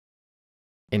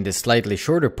In this slightly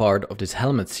shorter part of this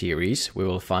helmet series, we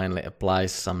will finally apply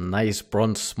some nice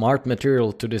bronze smart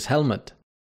material to this helmet.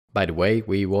 By the way,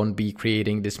 we won't be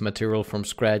creating this material from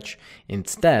scratch.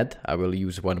 Instead, I will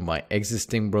use one of my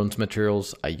existing bronze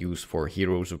materials I use for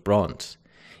Heroes of Bronze.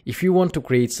 If you want to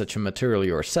create such a material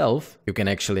yourself, you can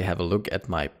actually have a look at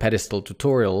my pedestal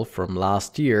tutorial from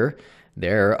last year.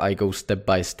 There I go step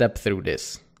by step through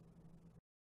this.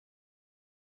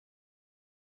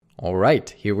 Alright,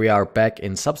 here we are back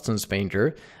in Substance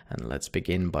Painter, and let's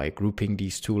begin by grouping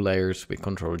these two layers with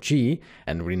Ctrl G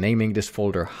and renaming this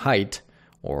folder Height,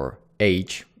 or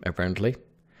H apparently.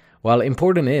 Well,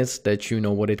 important is that you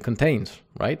know what it contains,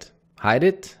 right? Hide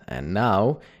it, and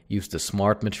now use the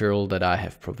smart material that I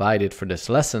have provided for this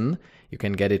lesson. You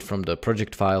can get it from the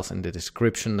project files in the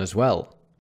description as well.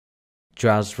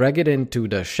 Just drag it into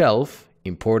the shelf,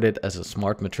 import it as a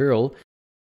smart material,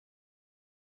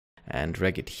 and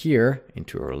drag it here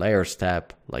into your layers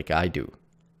tab like I do.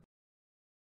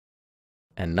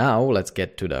 And now let's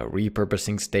get to the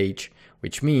repurposing stage,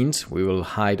 which means we will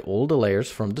hide all the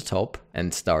layers from the top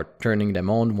and start turning them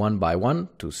on one by one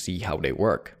to see how they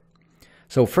work.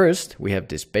 So first we have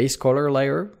this base color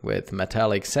layer with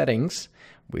metallic settings.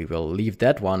 We will leave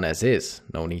that one as is,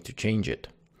 no need to change it.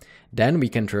 Then we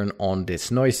can turn on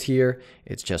this noise here.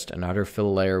 It's just another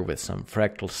fill layer with some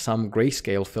fractal sum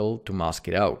grayscale fill to mask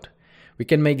it out. We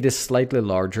can make this slightly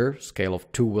larger, scale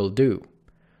of 2 will do.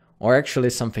 Or actually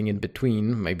something in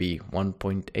between, maybe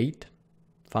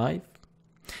 1.85.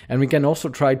 And we can also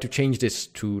try to change this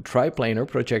to triplanar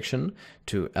projection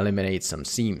to eliminate some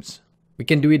seams. We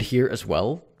can do it here as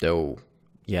well, though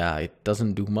yeah, it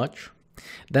doesn't do much.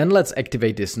 Then let's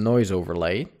activate this noise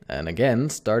overlay and again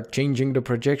start changing the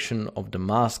projection of the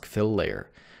mask fill layer.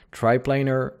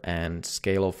 Triplanar and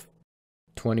scale of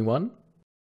 21?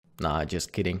 Nah,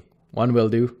 just kidding. 1 will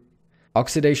do.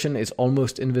 Oxidation is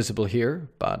almost invisible here,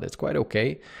 but it's quite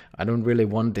okay. I don't really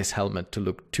want this helmet to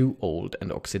look too old and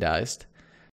oxidized.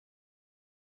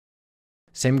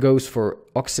 Same goes for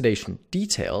oxidation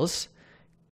details.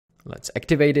 Let's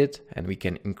activate it and we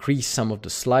can increase some of the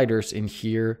sliders in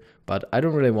here, but I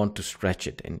don't really want to stretch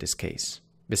it in this case.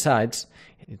 Besides,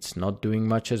 it's not doing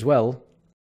much as well.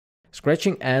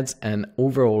 Scratching adds an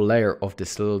overall layer of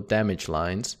these little damage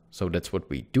lines, so that's what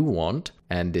we do want.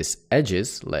 And this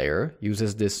edges layer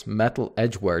uses this metal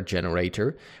edge wear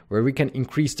generator, where we can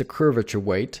increase the curvature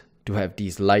weight to have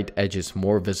these light edges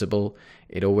more visible.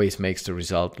 It always makes the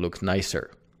result look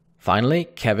nicer. Finally,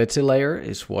 cavity layer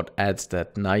is what adds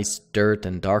that nice dirt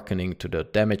and darkening to the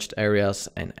damaged areas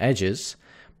and edges,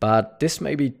 but this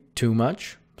may be too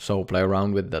much, so play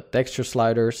around with the texture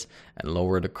sliders and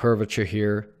lower the curvature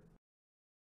here.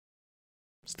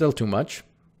 Still too much.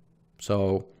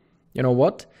 So, you know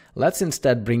what? Let's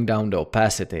instead bring down the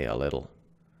opacity a little.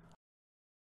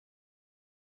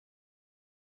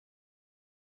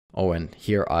 Oh, and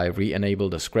here I re-enable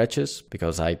the scratches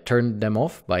because I turned them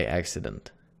off by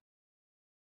accident.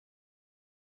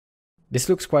 This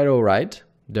looks quite alright,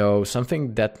 though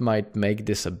something that might make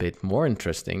this a bit more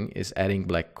interesting is adding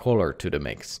black color to the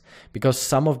mix, because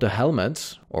some of the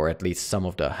helmets, or at least some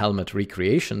of the helmet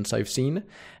recreations I've seen,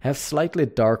 have slightly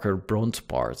darker bronze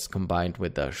parts combined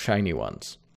with the shiny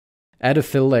ones. Add a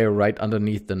fill layer right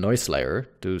underneath the noise layer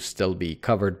to still be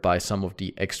covered by some of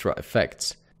the extra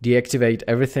effects. Deactivate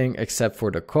everything except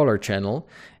for the color channel,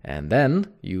 and then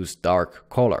use dark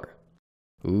color.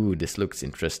 Ooh, this looks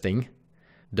interesting.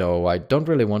 Though I don't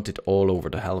really want it all over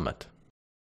the helmet.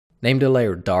 Name the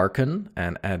layer Darken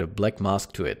and add a black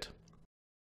mask to it.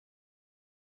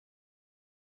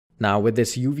 Now with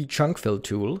this UV chunk fill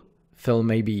tool, fill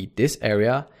maybe this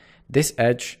area, this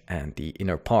edge and the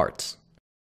inner parts.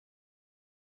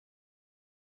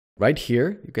 Right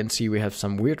here you can see we have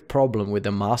some weird problem with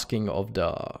the masking of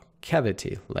the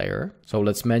cavity layer. So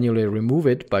let's manually remove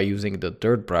it by using the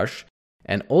dirt brush.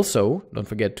 And also, don't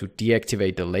forget to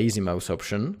deactivate the lazy mouse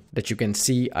option that you can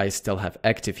see I still have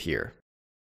active here.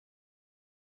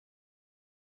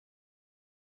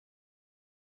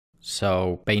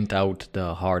 So paint out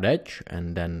the hard edge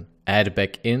and then add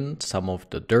back in some of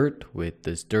the dirt with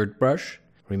this dirt brush.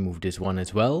 Remove this one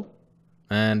as well.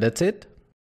 And that's it.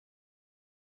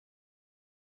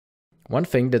 One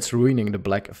thing that's ruining the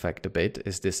black effect a bit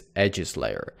is this edges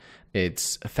layer.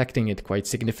 It's affecting it quite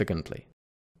significantly.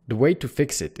 The way to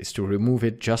fix it is to remove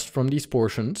it just from these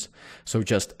portions, so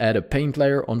just add a paint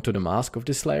layer onto the mask of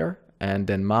this layer and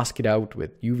then mask it out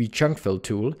with UV chunk fill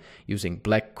tool using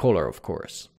black color of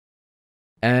course.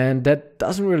 And that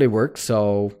doesn't really work,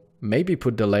 so maybe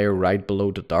put the layer right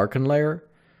below the darken layer.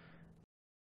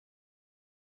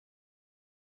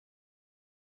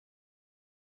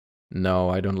 No,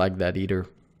 I don't like that either.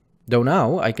 Though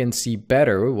now I can see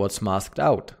better what's masked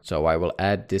out, so I will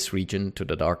add this region to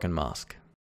the darken mask.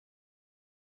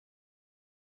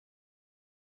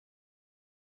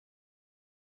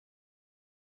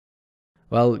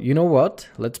 Well, you know what?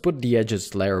 Let's put the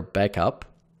edges layer back up.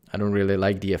 I don't really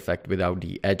like the effect without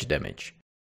the edge damage.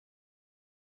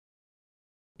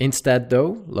 Instead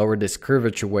though, lower this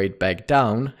curvature weight back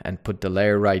down and put the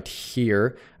layer right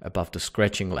here above the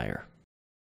scratching layer.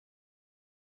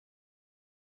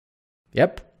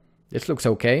 Yep, this looks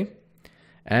okay.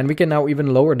 And we can now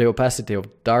even lower the opacity of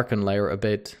the darken layer a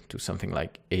bit to something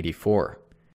like 84.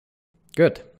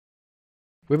 Good.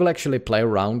 We will actually play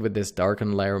around with this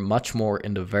darken layer much more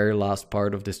in the very last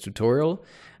part of this tutorial.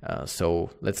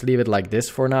 So let's leave it like this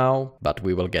for now, but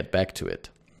we will get back to it.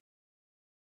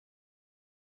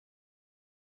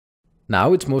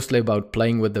 Now it's mostly about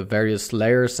playing with the various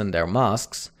layers and their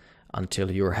masks until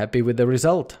you're happy with the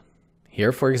result.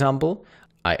 Here, for example,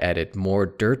 I added more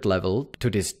dirt level to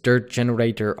this dirt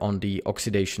generator on the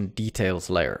oxidation details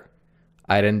layer.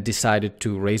 I then decided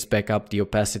to raise back up the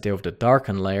opacity of the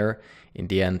darken layer. In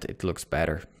the end, it looks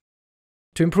better.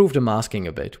 To improve the masking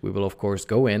a bit, we will of course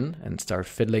go in and start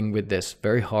fiddling with this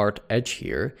very hard edge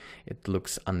here. It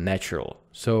looks unnatural.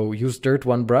 So use Dirt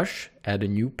 1 brush, add a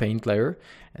new paint layer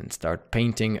and start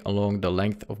painting along the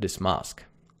length of this mask.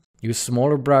 Use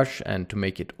smaller brush, and to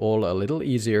make it all a little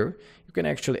easier, you can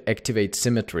actually activate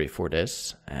symmetry for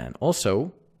this, and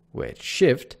also with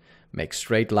Shift make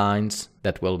straight lines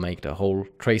that will make the whole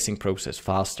tracing process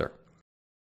faster.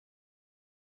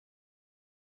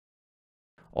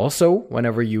 Also,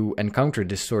 whenever you encounter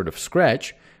this sort of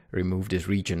scratch, remove this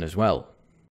region as well.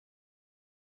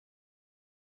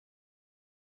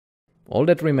 All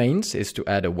that remains is to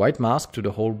add a white mask to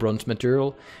the whole bronze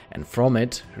material, and from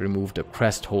it remove the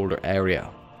crest holder area,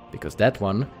 because that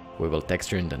one we will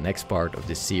texture in the next part of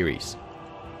this series.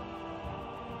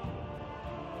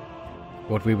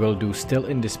 What we will do still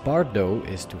in this part though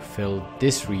is to fill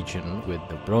this region with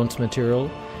the bronze material,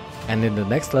 and in the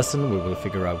next lesson we will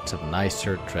figure out some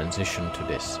nicer transition to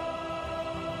this.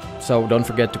 So don't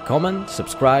forget to comment,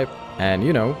 subscribe, and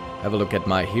have a look at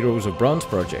my Heroes of Bronze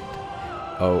project.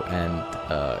 Oh,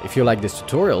 and if you like this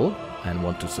tutorial and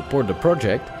want to support the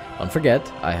project, don't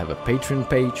forget I have a Patreon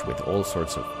page with all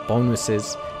sorts of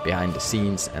bonuses, behind the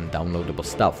scenes and downloadable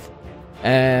stuff.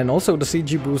 And also the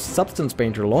CG Boost Substance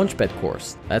Painter Launchpad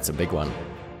course, that's a big one.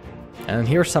 And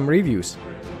here's some reviews,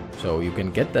 so you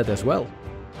can get that as well.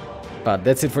 But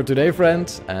that's it for today,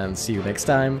 friends, and see you next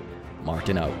time.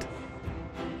 Martin out.